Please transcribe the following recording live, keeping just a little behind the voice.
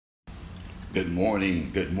Good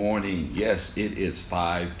morning. Good morning. Yes, it is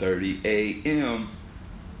 5:30 a.m.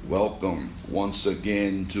 Welcome once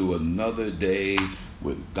again to another day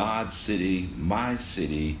with God City, my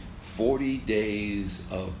city, 40 days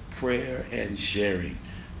of prayer and sharing.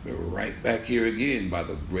 We're right back here again by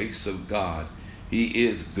the grace of God. He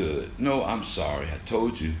is good. No, I'm sorry. I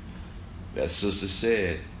told you. That sister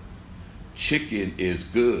said, chicken is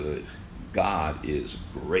good. God is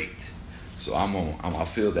great. So I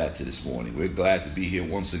feel that to this morning. We're glad to be here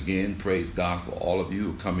once again. Praise God for all of you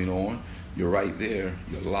who are coming on. You're right there.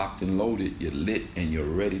 You're locked and loaded. You're lit and you're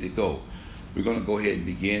ready to go. We're going to go ahead and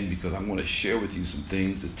begin because I want to share with you some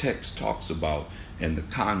things the text talks about and the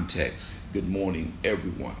context. Good morning,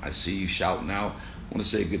 everyone. I see you shouting out. I want to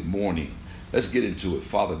say good morning. Let's get into it.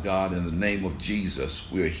 Father God, in the name of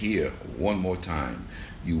Jesus, we're here one more time.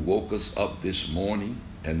 You woke us up this morning,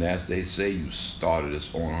 and as they say, you started us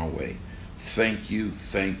on our way. Thank you,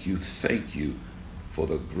 thank you, thank you for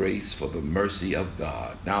the grace, for the mercy of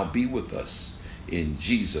God. Now be with us in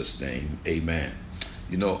Jesus' name, amen.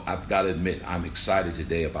 You know, I've got to admit, I'm excited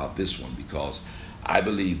today about this one because I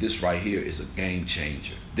believe this right here is a game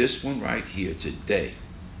changer. This one right here today,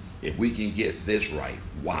 if we can get this right,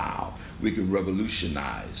 wow, we can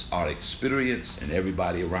revolutionize our experience and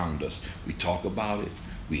everybody around us. We talk about it.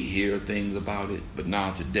 We hear things about it, but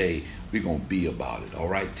now today, we're going to be about it. All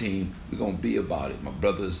right, team? We're going to be about it. My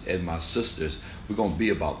brothers and my sisters, we're going to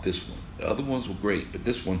be about this one. The other ones were great, but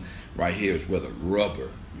this one right here is where the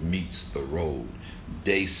rubber meets the road.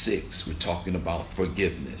 Day 6, we're talking about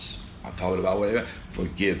forgiveness. I'm talking about whatever.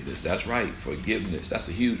 Forgiveness. That's right, forgiveness. That's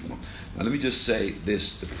a huge one. Now, let me just say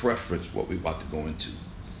this, the preference, what we're about to go into.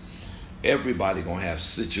 Everybody going to have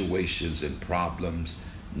situations and problems.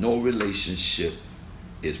 No relationship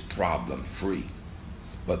is problem free,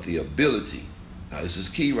 but the ability, now this is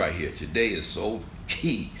key right here, today is so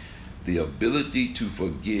key, the ability to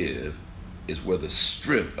forgive is where the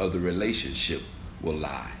strength of the relationship will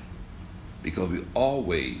lie, because we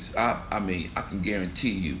always, I can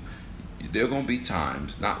guarantee you, there are going to be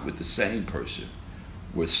times, not with the same person,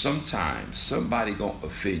 where sometimes somebody going to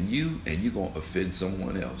offend you and you're going to offend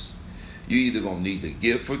someone else. You either going to need to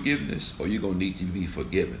give forgiveness or you're going to need to be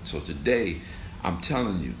forgiven. So today, I'm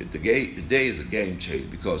telling you, today is a game changer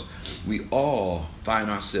because we all find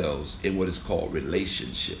ourselves in what is called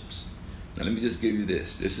relationships. Now, let me just give you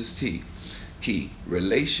this. This is key.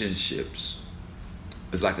 Relationships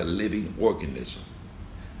is like a living organism.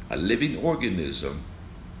 A living organism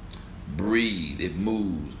breathes, it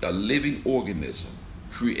moves. A living organism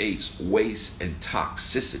creates waste and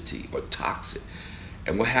toxicity or toxic.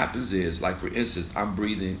 And what happens is, like for instance, I'm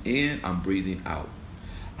breathing in, I'm breathing out.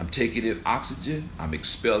 I'm taking in oxygen, I'm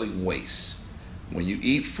expelling waste. When you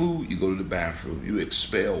eat food, you go to the bathroom, you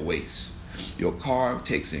expel waste. Your car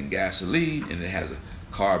takes in gasoline and it has a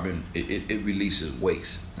carbon, it releases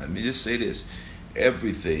waste. Let me just say this,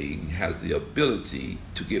 everything has the ability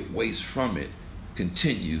to get waste from it,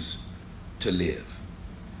 continues to live.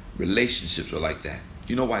 Relationships are like that.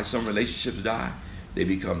 You know why some relationships die? They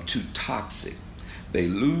become too toxic. They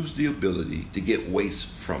lose the ability to get waste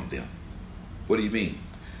from them. What do you mean?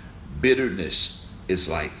 Bitterness is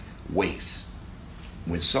like waste.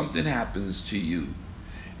 When something happens to you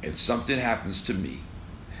and something happens to me,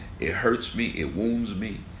 it hurts me, it wounds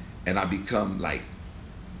me, and I become like,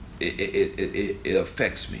 it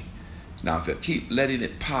affects me. Now, if I keep letting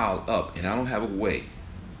it pile up and I don't have a way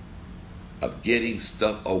of getting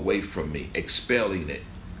stuff away from me, expelling it,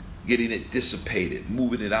 getting it dissipated,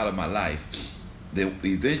 moving it out of my life, then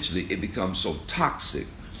eventually it becomes so toxic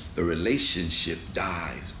the relationship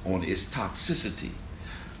dies on its toxicity.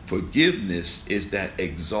 Forgiveness is that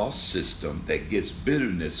exhaust system that gets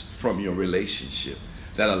bitterness from your relationship,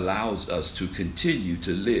 that allows us to continue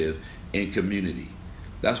to live in community.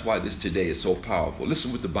 That's why this today is so powerful.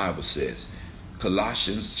 Listen what the Bible says.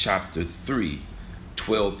 Colossians chapter 3,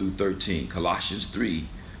 12 through 13. Colossians 3,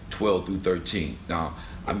 12 through 13. Now,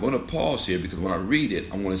 I'm going to pause here because when I read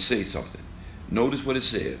it, I want to say something. Notice what it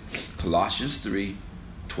said. Colossians 3,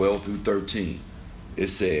 12 through 13. It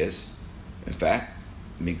says, in fact,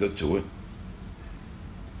 let me go to it.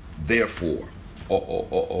 Therefore,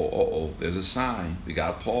 there's a sign. We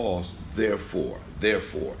got to pause. Therefore.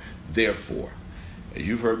 As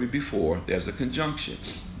you've heard me before, there's a conjunction.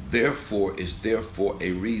 Therefore is there for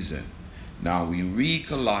a reason. Now, when you read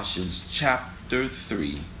Colossians chapter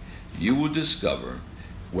 3, you will discover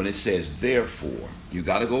when it says therefore, you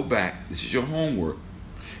got to go back. This is your homework,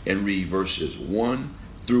 and read verses 1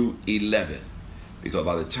 through 11, because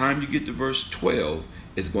by the time you get to verse 12,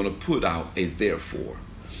 it's going to put out a therefore.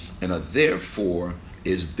 And a therefore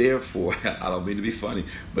is therefore, I don't mean to be funny,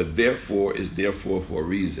 but therefore is therefore for a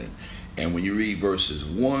reason. And when you read verses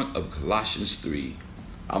 1 of Colossians 3,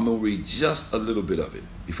 I'm going to read just a little bit of it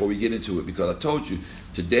before we get into it, because I told you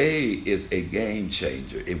today is a game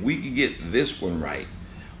changer. If we can get this one right,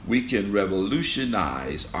 we can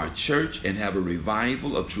revolutionize our church and have a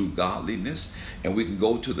revival of true godliness, and we can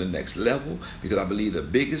go to the next level, because I believe the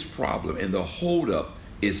biggest problem and the holdup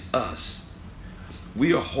is us.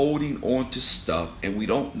 We are holding on to stuff, and we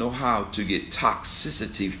don't know how to get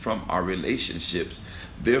toxicity from our relationships.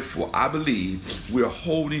 Therefore, I believe we're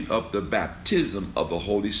holding up the baptism of the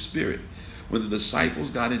Holy Spirit. When the disciples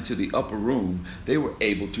got into the upper room, they were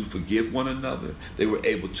able to forgive one another. They were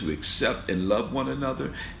able to accept and love one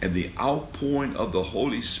another. And the outpouring of the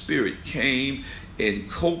Holy Spirit came in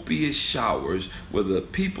copious showers, where the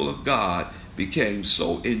people of God became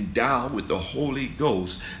so endowed with the Holy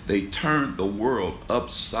Ghost, they turned the world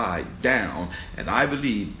upside down. And I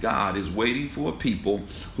believe God is waiting for a people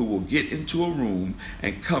who will get into a room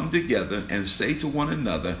and come together and say to one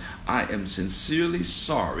another, I am sincerely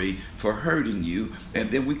sorry for hurting you.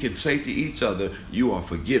 And then we can say to each other, you are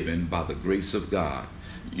forgiven by the grace of God.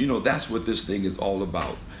 You know, that's what this thing is all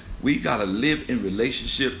about. We got to live in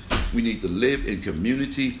relationship. We need to live in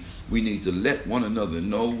community. We need to let one another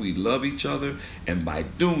know we love each other. And by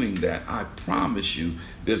doing that, I promise you,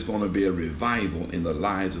 there's going to be a revival in the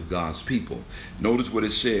lives of God's people. Notice what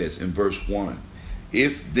it says in verse 1.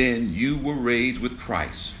 If then you were raised with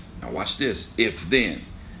Christ. Now watch this. If then.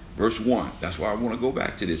 Verse 1. That's why I want to go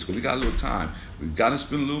back to this, because we got a little time. We've got to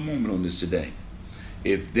spend a little moment on this today.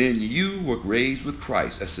 If then you were raised with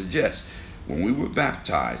Christ. That suggests when we were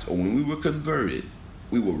baptized or when we were converted,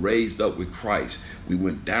 we were raised up with Christ. We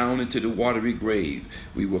went down into the watery grave.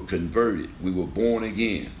 We were converted. We were born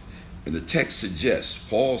again. And the text suggests,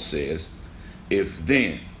 Paul says, if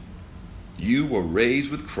then you were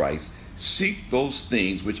raised with Christ, seek those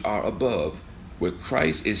things which are above, where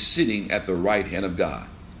Christ is sitting at the right hand of God.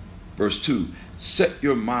 Verse 2, set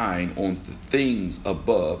your mind on the things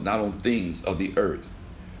above, not on things of the earth.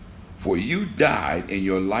 For you died, and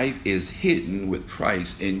your life is hidden with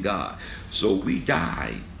Christ in God. So we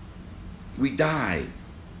died. We died.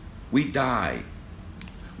 We died.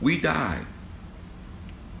 We died.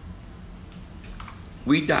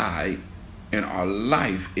 We died, and our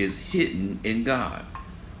life is hidden in God.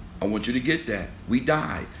 I want you to get that. We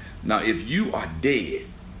died. Now, if you are dead,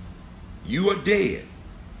 you are dead.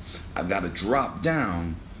 I've got to drop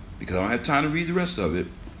down because I don't have time to read the rest of it.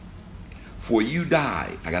 For you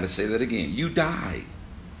died. I got to say that again. You died.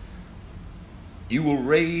 You were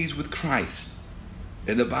raised with Christ.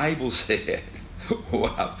 And the Bible says,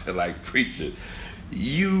 oh, I feel like preaching.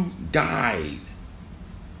 You died.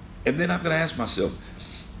 And then I'm going to ask myself,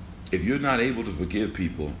 if you're not able to forgive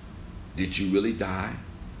people, did you really die?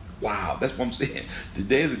 Wow, that's what I'm saying.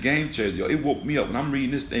 Today is a game changer. It woke me up. When I'm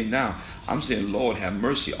reading this thing now, I'm saying, Lord, have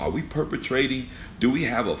mercy. Are we perpetrating? Do we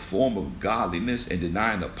have a form of godliness and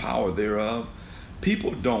denying the power thereof?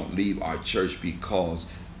 People don't leave our church because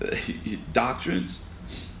doctrines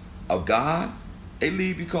of God. They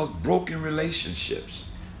leave because broken relationships.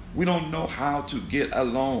 We don't know how to get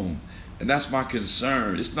along. And that's my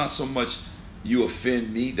concern. It's not so much you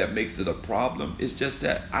offend me that makes it a problem. It's just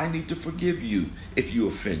that I need to forgive you if you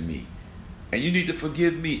offend me. And you need to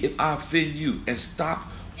forgive me if I offend you. And stop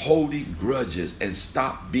holding grudges and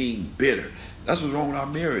stop being bitter. That's what's wrong with our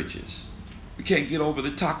marriages. We can't get over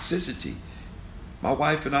the toxicity. My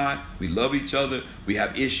wife and I, we love each other. We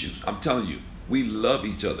have issues. I'm telling you, we love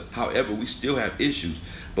each other. However, we still have issues.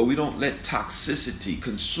 But we don't let toxicity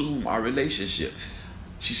consume our relationship.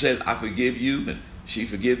 She says, I forgive you, and she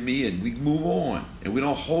forgive me, and we move on, and we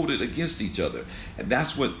don't hold it against each other. And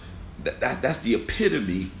that's what that's the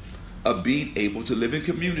epitome of being able to live in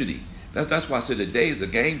community. That's why I said today is a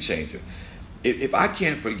game changer. If I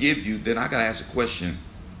can't forgive you, then I gotta ask a question: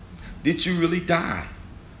 did you really die,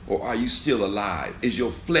 or are you still alive? Is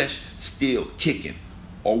your flesh still kicking,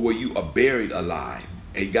 or were you buried alive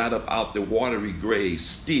and got up out the watery grave,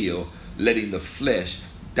 still letting the flesh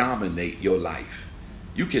dominate your life?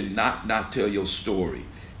 You cannot not tell your story.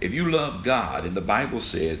 If you love God, and the Bible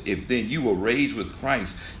says, if then you were raised with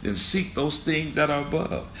Christ, then seek those things that are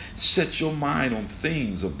above. Set your mind on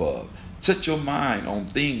things above. Set your mind on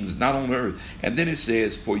things not on earth. And then it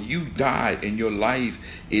says, for you died, and your life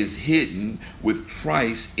is hidden with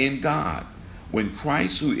Christ in God. When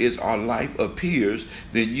Christ, who is our life, appears,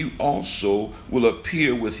 then you also will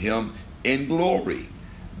appear with him in glory.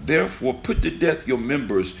 Therefore, put to death your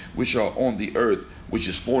members which are on the earth, which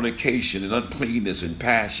is fornication and uncleanness and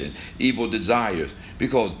passion, evil desires,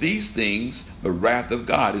 because these things the wrath of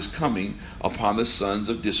God is coming upon the sons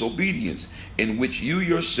of disobedience, in which you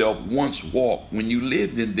yourself once walked when you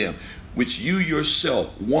lived in them, which you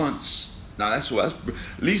yourself once. Now that's at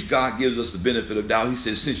least God gives us the benefit of doubt. He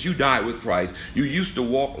says, since you died with Christ, you used to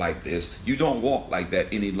walk like this. You don't walk like that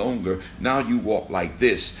any longer. Now you walk like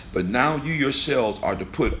this. But now you yourselves are to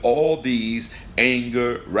put all these: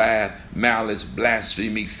 anger, wrath, malice,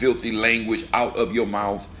 blasphemy, filthy language out of your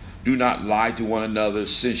mouth. Do not lie to one another,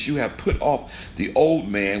 since you have put off the old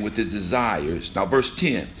man with his desires. Now verse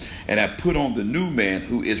 10, and have put on the new man,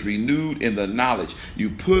 who is renewed in the knowledge.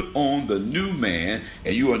 You put on the new man,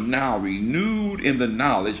 and you are now renewed in the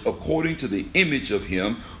knowledge according to the image of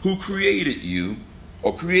him who created you,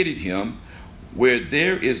 or created him, where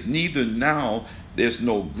there is neither now there's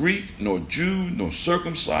no Greek, nor Jew, nor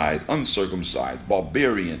circumcised, uncircumcised,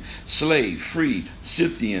 barbarian, slave, free,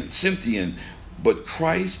 Scythian, but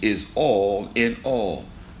Christ is all in all.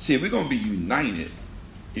 See, if we're going to be united,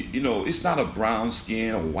 it's not a brown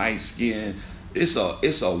skin, a white skin. It's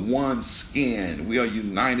a one skin. We are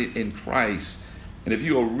united in Christ. And if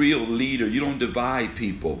you're a real leader, you don't divide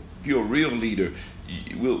people. If you're a real leader,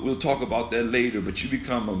 we'll talk about that later, but you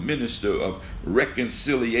become a minister of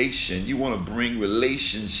reconciliation. You want to bring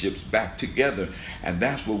relationships back together. And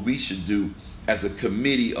that's what we should do as a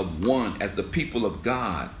committee of one, as the people of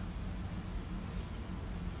God.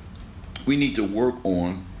 We need to work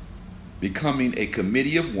on becoming a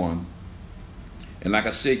committee of one. And like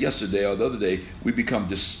I said yesterday or the other day, we become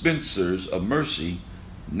dispensers of mercy.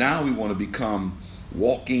 Now we want to become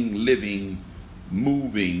walking, living,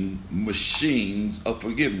 moving machines of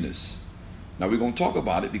forgiveness. Now we're going to talk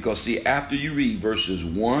about it because, see, after you read verses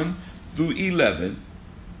 1 through 11,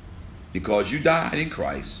 because you died in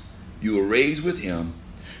Christ, you were raised with him,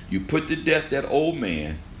 you put to death that old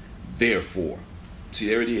man, therefore. See,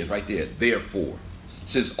 there it is right there. Therefore,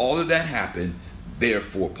 since all of that happened,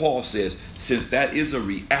 therefore, Paul says, since that is a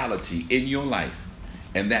reality in your life,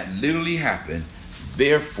 and that literally happened,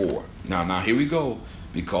 therefore. Now here we go.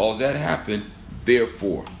 Because that happened,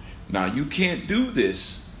 therefore. Now you can't do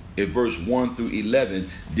this if verse 1 through 11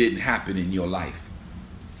 didn't happen in your life.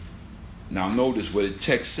 Now notice what the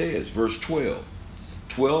text says, verse 12.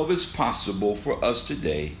 12 is possible for us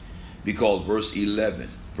today because verse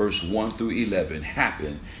 1 through 11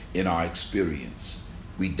 happened in our experience.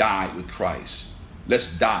 We died with Christ.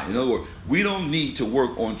 Let's die. In other words, we don't need to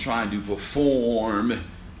work on trying to perform.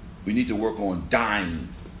 We need to work on dying.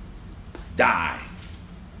 Die.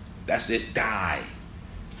 That's it. Die.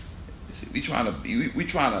 See, we trying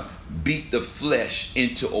to beat the flesh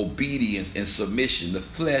into obedience and submission. The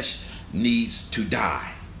flesh needs to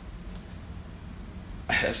die.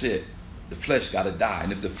 That's it. The flesh got to die.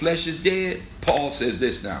 And if the flesh is dead, Paul says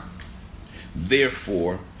this now.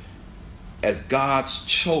 Therefore, as God's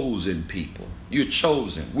chosen people, you're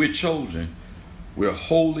chosen, we're chosen, we're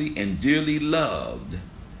holy and dearly loved,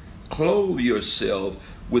 clothe yourself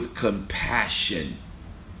with compassion,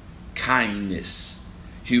 kindness,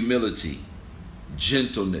 humility,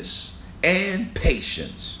 gentleness, and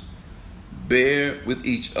patience. Bear with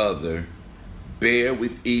each other,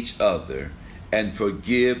 and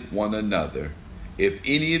forgive one another. If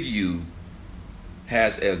any of you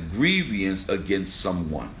has a grievance against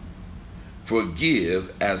someone,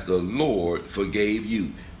 forgive as the Lord forgave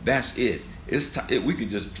you. That's it. We can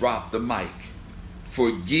just drop the mic.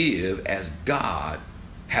 Forgive as God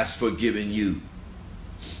has forgiven you.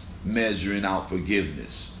 Measuring out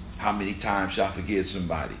forgiveness. How many times shall I forgive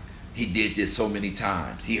somebody? He did this so many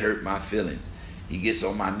times. He hurt my feelings. He gets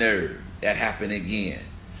on my nerve. That happened again.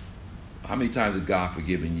 How many times has God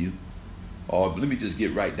forgiven you? Or let me just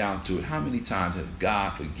get right down to it. How many times has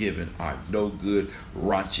God forgiven our no good,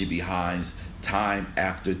 raunchy behinds time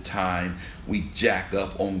after time? We jack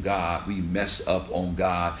up on God. We mess up on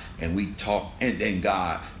God. And we talk. And then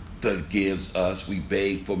God forgives us. We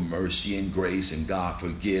beg for mercy and grace. And God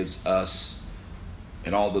forgives us.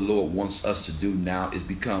 And all the Lord wants us to do now is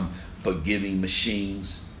become forgiving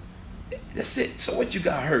machines. That's it. So what you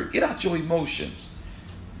got hurt? Get out your emotions.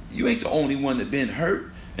 You ain't the only one that been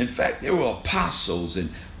hurt. In fact, there were apostles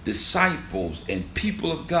and disciples and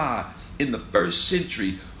people of God in the first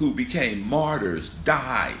century who became martyrs,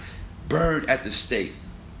 died, burned at the stake,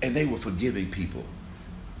 and they were forgiving people.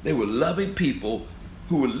 They were loving people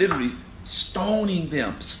who were literally stoning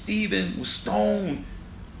them. Stephen was stoned.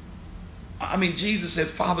 I mean, Jesus said,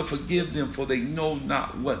 Father, forgive them, for they know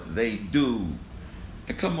not what they do.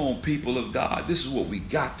 And come on, people of God, this is what we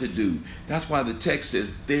got to do. That's why the text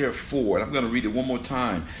says, therefore, and I'm going to read it one more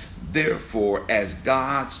time. Therefore, as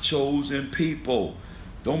God's chosen people,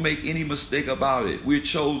 don't make any mistake about it. We're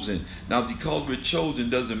chosen. Now, because we're chosen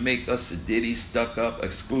doesn't make us sedity, stuck up,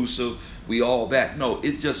 exclusive, we all that. No,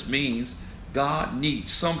 it just means God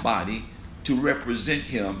needs somebody to represent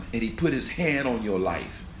him, and he put his hand on your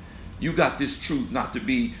life. You got this truth not to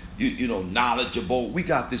be, knowledgeable. We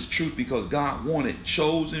got this truth because God wanted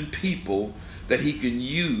chosen people that he can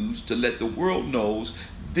use to let the world knows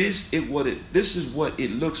this is what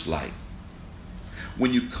it looks like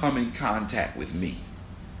when you come in contact with me.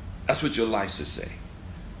 That's what your life should say.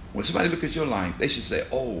 When somebody look at your life, they should say,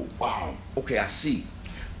 oh, wow, okay, I see.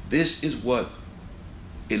 This is what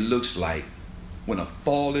it looks like when a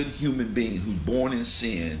fallen human being who's born in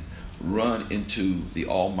sin run into the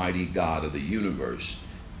Almighty God of the universe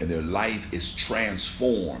and their life is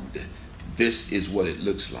transformed. This is what it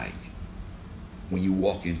looks like when you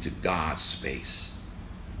walk into God's space.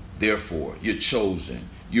 Therefore, you're chosen,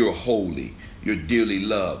 you're holy, you're dearly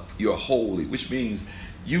loved, you're holy, which means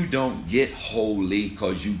you don't get holy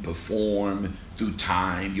because you perform through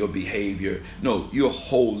time, your behavior. No, you're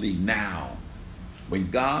holy now. When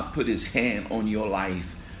God put his hand on your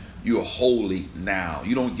life, you're holy now.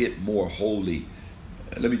 You don't get more holy.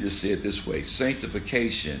 Let me just say it this way.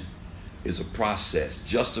 Sanctification is a process.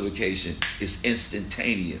 Justification is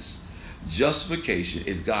instantaneous. Justification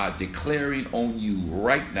is God declaring on you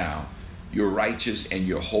right now, you're righteous and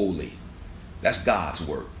you're holy. That's God's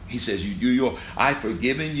work. He says, I've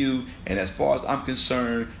forgiven you, and as far as I'm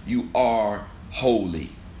concerned, you are holy.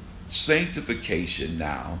 Sanctification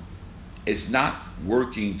now is not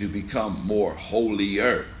working to become more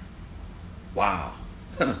holier. Wow.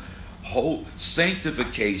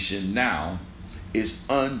 Sanctification now is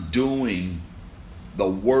undoing the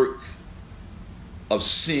work of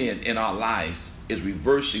sin in our life, is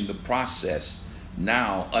reversing the process,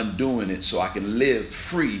 now undoing it so I can live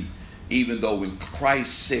free. Even though when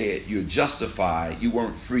Christ said you're justified, you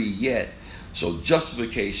weren't free yet. So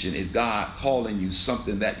justification is God calling you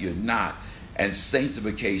something that you're not. And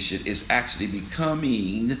sanctification is actually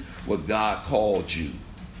becoming what God called you,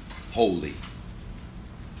 holy.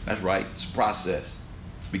 That's right. It's a process.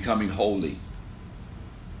 Becoming holy.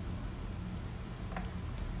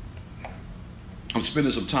 I'm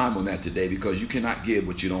spending some time on that today because you cannot give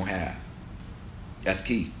what you don't have. That's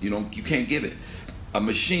key. You can't give it. A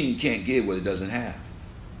machine can't give what it doesn't have.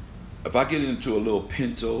 If I get into a little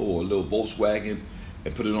Pinto or a little Volkswagen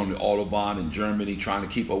and put it on the Autobahn in Germany, trying to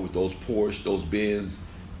keep up with those Porsche, those Benz,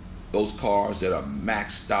 those cars that are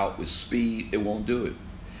maxed out with speed, it won't do it.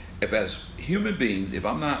 If as human beings, if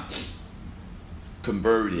I'm not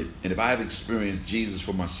converted, and if I have experienced Jesus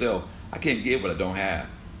for myself, I can't give what I don't have.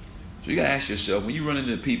 So you got to ask yourself, when you run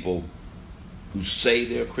into people who say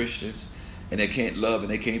they're Christians, and they can't love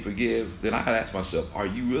and they can't forgive, then I got to ask myself, are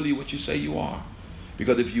you really what you say you are?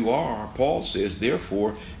 Because if you are, Paul says,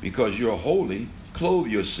 therefore, because you're holy, clothe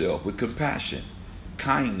yourself with compassion,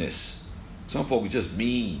 kindness. Some folk are just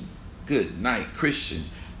mean. Good night. Christians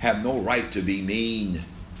have no right to be mean.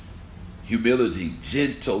 Humility,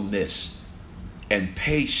 gentleness, and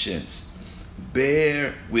patience.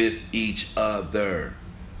 Bear with each other.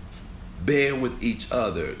 Bear with each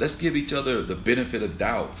other. Let's give each other the benefit of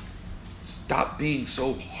doubt. Stop being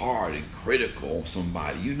so hard and critical on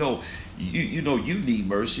somebody. You know you need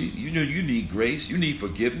mercy. You know you need grace. You need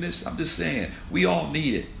forgiveness. I'm just saying, we all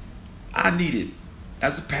need it. I need it.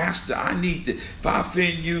 As a pastor, I need it. If I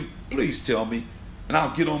offend you, please tell me. And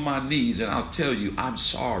I'll get on my knees and I'll tell you, I'm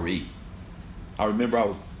sorry. I remember I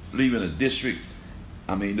was leaving a district.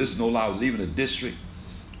 This is no lie. I was leaving a district.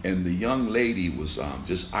 And the young lady was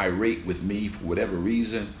just irate with me for whatever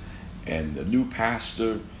reason. And the new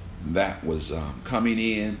pastor that was coming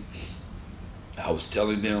in, I was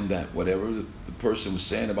telling them that whatever the person was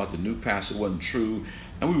saying about the new pastor wasn't true.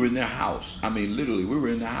 And we were in their house. Literally, we were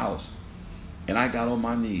in the house. And I got on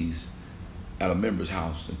my knees at a member's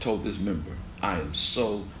house and told this member, I am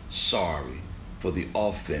so sorry for the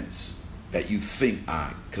offense that you think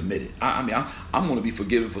I committed. I'm going to be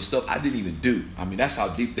forgiven for stuff I didn't even do. That's how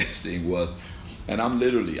deep this thing was. And I'm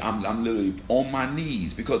literally on my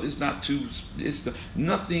knees because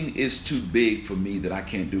nothing is too big for me that I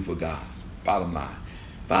can't do for God. Bottom line.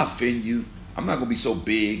 If I offend you, I'm not going to be so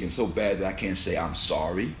big and so bad that I can't say I'm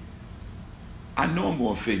sorry. I know I'm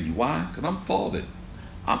going to offend you. Why? Because I'm fallen.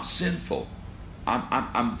 I'm sinful.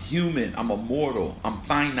 I'm human. I'm a mortal. I'm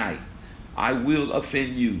finite. I will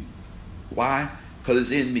offend you. Why? Because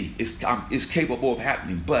it's in me. It's capable of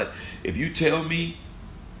happening. But if you tell me,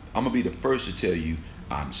 I'm going to be the first to tell you,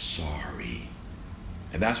 I'm sorry.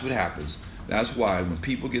 And that's what happens. That's why when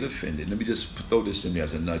people get offended, let me just throw this in there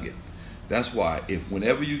as a nugget. That's why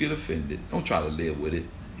whenever you get offended, don't try to live with it.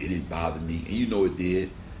 It didn't bother me, and you know it did.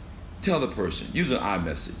 Tell the person, use an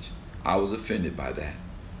iMessage. I was offended by that.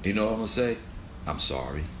 You know what I'm going to say? I'm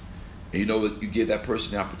sorry. And you know what you give that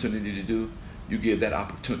person the opportunity to do? You give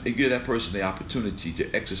that person the opportunity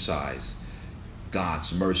to exercise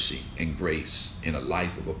God's mercy and grace in the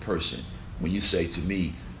life of a person. When you say to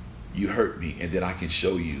me, you hurt me, and then I can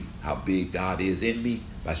show you how big God is in me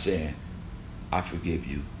by saying, I forgive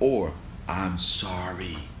you, or I'm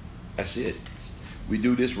sorry. That's it. We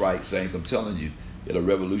do this right, saints. I'm telling you, it'll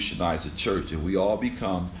revolutionize the church if we all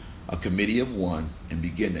become a committee of one and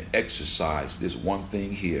begin to exercise this one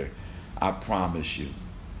thing here. I promise you,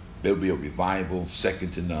 there'll be a revival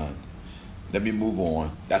second to none. Let me move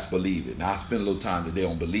on. That's believe it. Now, I spend a little time today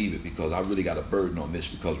on believe it because I really got a burden on this,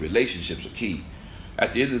 because relationships are key.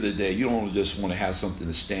 At the end of the day, you don't just want to have something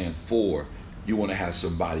to stand for. You want to have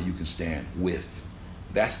somebody you can stand with.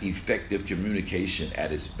 That's effective communication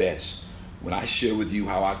at its best. When I share with you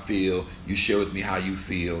how I feel, you share with me how you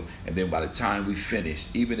feel, and then by the time we finish,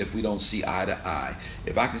 even if we don't see eye to eye,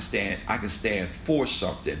 if I can stand for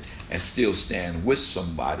something and still stand with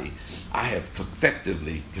somebody. I have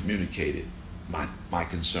effectively communicated my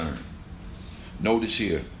concern. Notice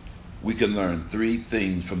here, we can learn 3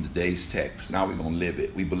 things from today's text. Now we're going to live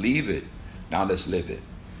it. We believe it. Now let's live it.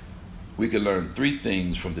 We can learn 3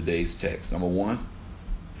 things from today's text. Number 1,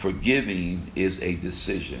 forgiving is a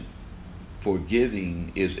decision.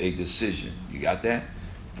 Forgiving is a decision. You got that?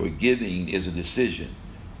 Forgiving is a decision.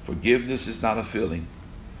 Forgiveness is not a feeling.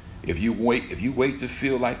 If you wait to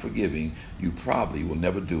feel like forgiving, you probably will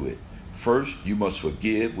never do it. First, you must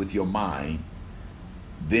forgive with your mind,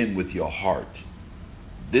 then with your heart.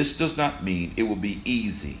 This does not mean it will be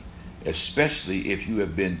easy, especially if you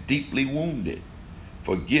have been deeply wounded.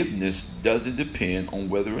 Forgiveness doesn't depend on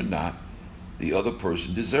whether or not the other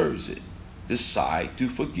person deserves it. Decide to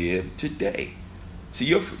forgive today.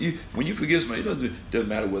 See, when you forgive somebody, it doesn't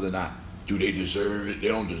matter whether or not do they deserve it, they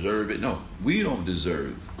don't deserve it. No, we don't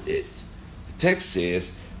deserve it. The text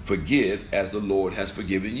says, forgive as the Lord has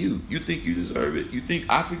forgiven you. You think you deserve it? You think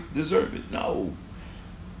I deserve it? No.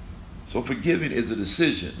 So forgiving is a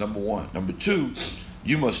decision, number 1. Number 2,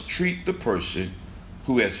 you must treat the person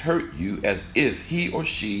who has hurt you as if he or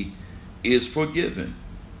she is forgiven.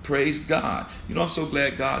 Praise God. You know, I'm so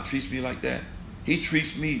glad God treats me like that. He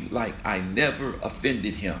treats me like I never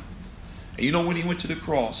offended him. And you know, when he went to the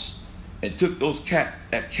cross and took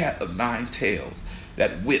that cat of 9 tails,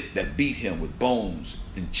 that whip that beat him with bones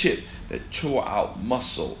and chip, that tore out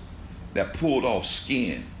muscle, that pulled off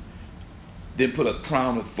skin, then put a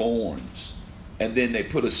crown of thorns, and then they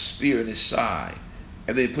put a spear in his side,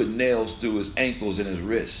 and they put nails through his ankles and his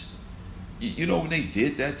wrists. You know, when they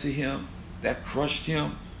did that to him, that crushed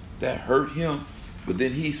him, that hurt him, but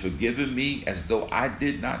then he's forgiven me as though I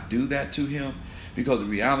did not do that to him. Because the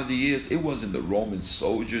reality is, it wasn't the Roman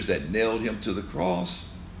soldiers that nailed him to the cross.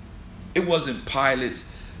 It wasn't Pilate's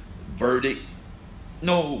verdict.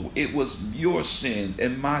 No, it was your sins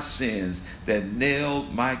and my sins that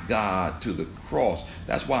nailed my God to the cross.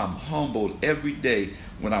 That's why I'm humbled every day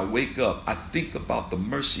when I wake up. I think about the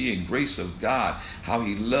mercy and grace of God, how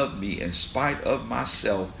he loved me in spite of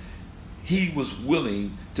myself. He was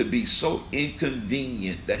willing to be so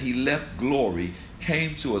inconvenient that he left glory,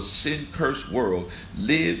 came to a sin-cursed world,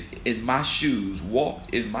 lived in my shoes,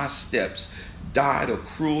 walked in my steps, died a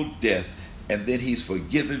cruel death, and then he's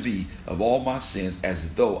forgiven me of all my sins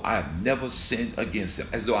as though I have never sinned against him,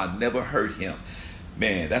 as though I never hurt him.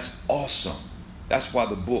 Man, that's awesome. That's why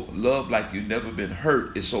the book, Love Like You've Never Been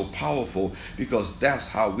Hurt, is so powerful, because that's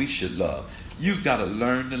how we should love. You've got to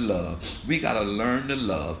learn to love. We got to learn to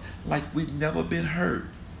love like we've never been hurt.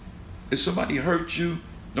 If somebody hurt you,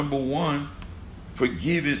 number 1,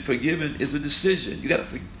 forgiving is a decision.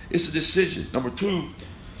 It's a decision. Number 2,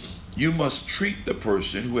 you must treat the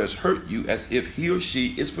person who has hurt you as if he or she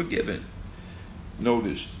is forgiven.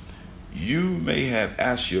 Notice, you may have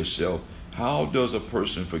asked yourself, how does a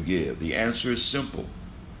person forgive? The answer is simple.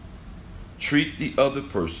 Treat the other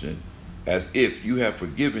person as if you have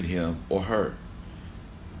forgiven him or her.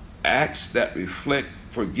 Acts that reflect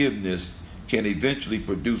forgiveness can eventually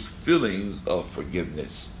produce feelings of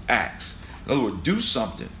forgiveness. Acts. In other words, do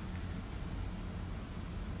something.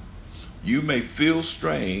 You may feel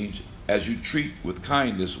strange as you treat with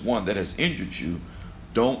kindness one that has injured you.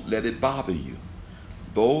 Don't let it bother you.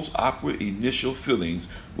 Those awkward initial feelings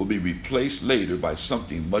will be replaced later by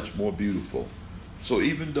something much more beautiful. So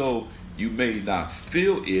even though you may not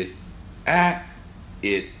feel it, act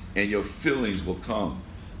it, and your feelings will come.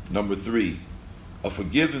 Number 3, A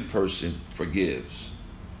forgiven person forgives.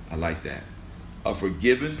 I like that. A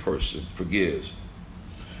forgiven person forgives.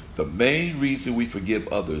 The main reason we forgive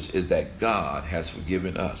others is that God has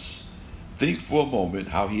forgiven us. Think for a moment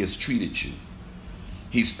how he has treated you.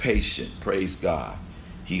 He's patient, praise God.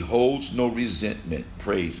 He holds no resentment,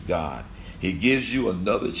 praise God. He gives you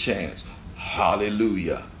another chance,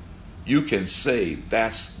 hallelujah. You can say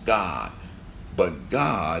that's God, but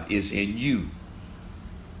God is in you.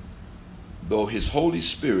 Though his Holy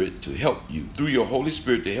Spirit to help you, through your Holy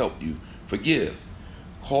Spirit to help you, forgive.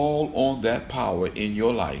 Call on that power in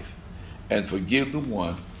your life and forgive the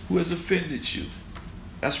one who has offended you.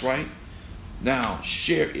 That's right. Now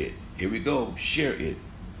share it. Here we go. Share it.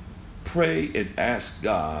 Pray and ask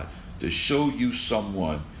God to show you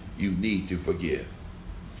someone you need to forgive.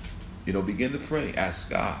 Begin to pray. Ask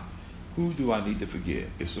God, who do I need to forgive?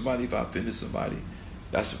 If I offended somebody,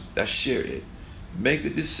 that's share it. Make a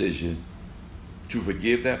decision to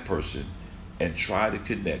forgive that person and try to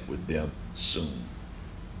connect with them soon.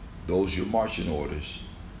 Those are your marching orders.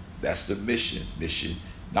 That's the mission.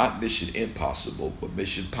 Not mission impossible, but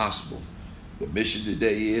mission possible. The mission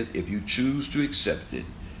today is, if you choose to accept it,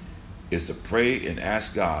 is to pray and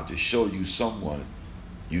ask God to show you someone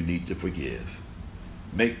you need to forgive.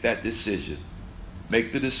 Make that decision.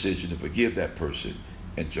 Make the decision to forgive that person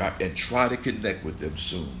and try to connect with them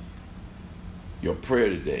soon. Your prayer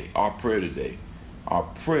today, our prayer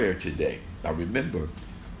today. Now remember,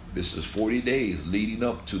 this is 40 days leading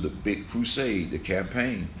up to the big crusade, the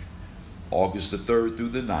campaign, August the 3rd through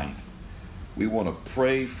the 9th. We want to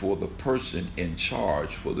pray for the person in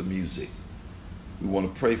charge for the music. We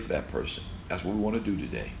want to pray for that person. That's what we want to do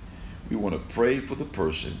today. We want to pray for the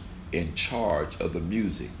person in charge of the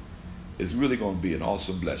music. It's really going to be an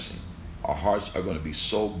awesome blessing. Our hearts are going to be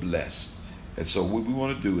so blessed. And so what we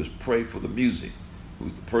want to do is pray for the music, the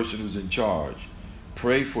person who's in charge.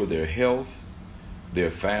 Pray for their health,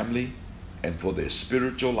 their family, and for their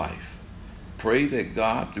spiritual life. Pray that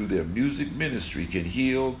God, through their music ministry, can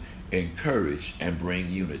heal, encourage, and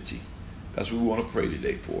bring unity. That's what we want to pray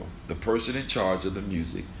today for. The person in charge of the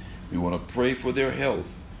music. We want to pray for their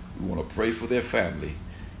health. We want to pray for their family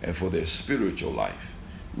and for their spiritual life.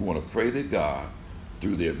 We want to pray that God,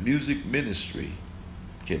 through their music ministry,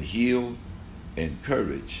 can heal,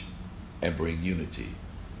 encourage, and bring unity.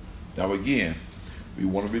 Now again, we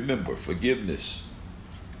want to remember forgiveness.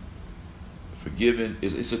 Forgiving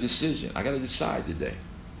it's a decision. I got to decide today.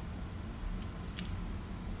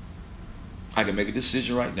 I can make a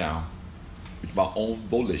decision right now with my own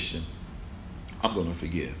volition. I'm going to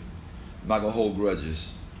forgive. I'm not going to hold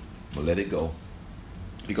grudges. I'm going to let it go.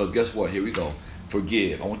 Because guess what? Here we go.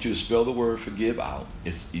 Forgive. I want you to spell the word forgive out.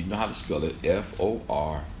 You know how to spell it.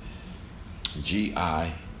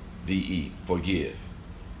 Forgive. Forgive.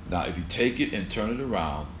 Now, if you take it and turn it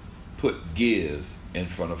around, put give in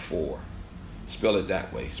front of for. Spell it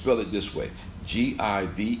that way. Spell it this way.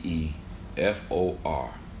 Givefor.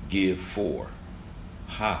 Give for.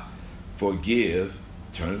 Ha. Forgive.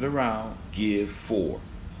 Turn it around. Give for.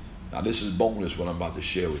 Now, this is bonus what I'm about to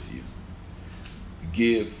share with you.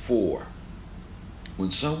 Give for.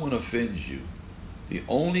 When someone offends you, the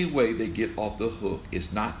only way they get off the hook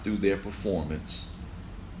is not through their performance,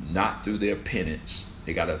 not through their penance.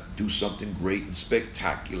 They got to do something great and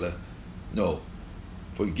spectacular. No.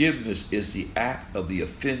 Forgiveness is the act of the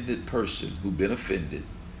offended person who's been offended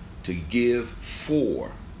to give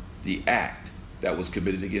for the act that was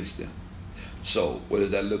committed against them. So what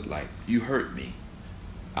does that look like? You hurt me.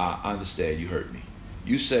 I understand you hurt me.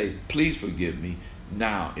 You say, please forgive me.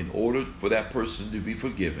 Now, in order for that person to be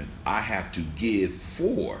forgiven, I have to give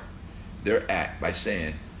for their act by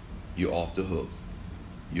saying, you're off the hook.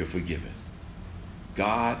 You're forgiven.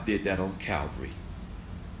 God did that on Calvary.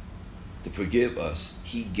 To forgive us,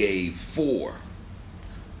 he gave for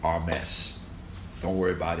our mess. Don't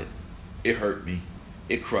worry about it. It hurt me.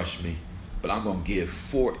 It crushed me. But I'm going to give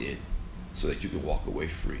for it so that you can walk away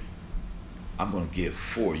free. I'm going to give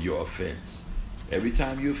for your offense. Every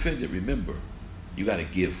time you're offended, remember, you got to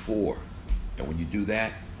give for. And when you do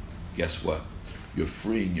that, guess what? You're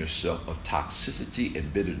freeing yourself of toxicity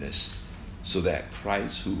and bitterness so that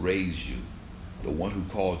Christ, who raised you, the one who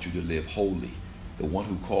called you to live holy, the one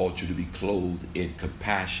who called you to be clothed in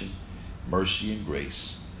compassion, mercy, and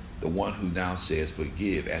grace, the one who now says,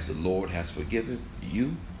 forgive as the Lord has forgiven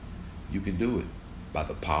you, you can do it by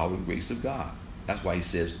the power and grace of God. That's why he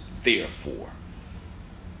says, therefore.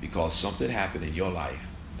 Because something happened in your life,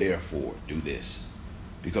 therefore, do this.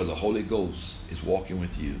 Because the Holy Ghost is walking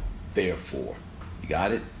with you, therefore. You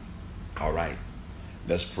got it? All right.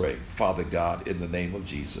 Let's pray. Father God, in the name of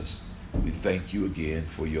Jesus, We thank you again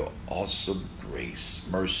for your awesome grace,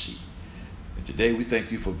 mercy. And today we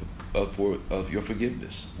thank you for your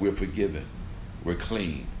forgiveness. We're forgiven. We're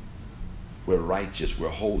clean. We're righteous. We're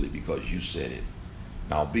holy because you said it.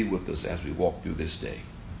 Now be with us as we walk through this day.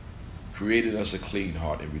 Create in us a clean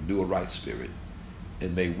heart and renew a right spirit.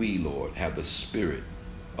 And may we, Lord, have the spirit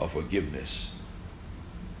of forgiveness.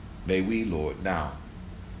 May we, Lord, now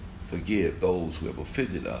forgive those who have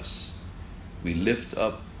offended us. We lift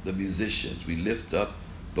up the musicians. We lift up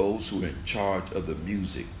those who are in charge of the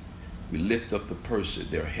music. We lift up the person,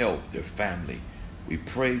 their health, their family. We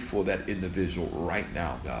pray for that individual right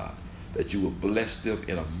now, God, that you will bless them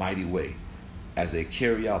in a mighty way as they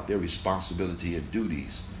carry out their responsibility and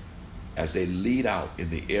duties, as they lead out in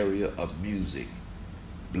the area of music.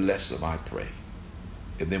 Bless them, I pray.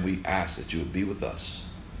 And then we ask that you would be with us.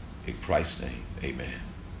 In Christ's name, amen.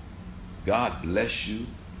 God bless you.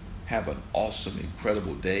 Have an awesome,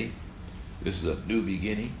 incredible day. This is a new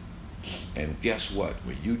beginning. And guess what?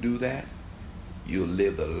 When you do that, you'll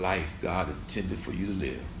live the life God intended for you to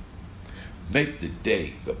live. Make the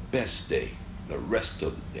day the best day, the rest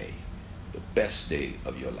of the day, the best day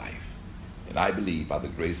of your life. And I believe by the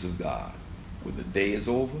grace of God, when the day is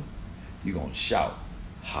over, you're going to shout,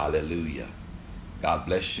 hallelujah. God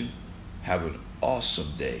bless you. Have an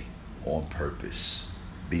awesome day on purpose.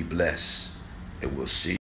 Be blessed, and we'll see you.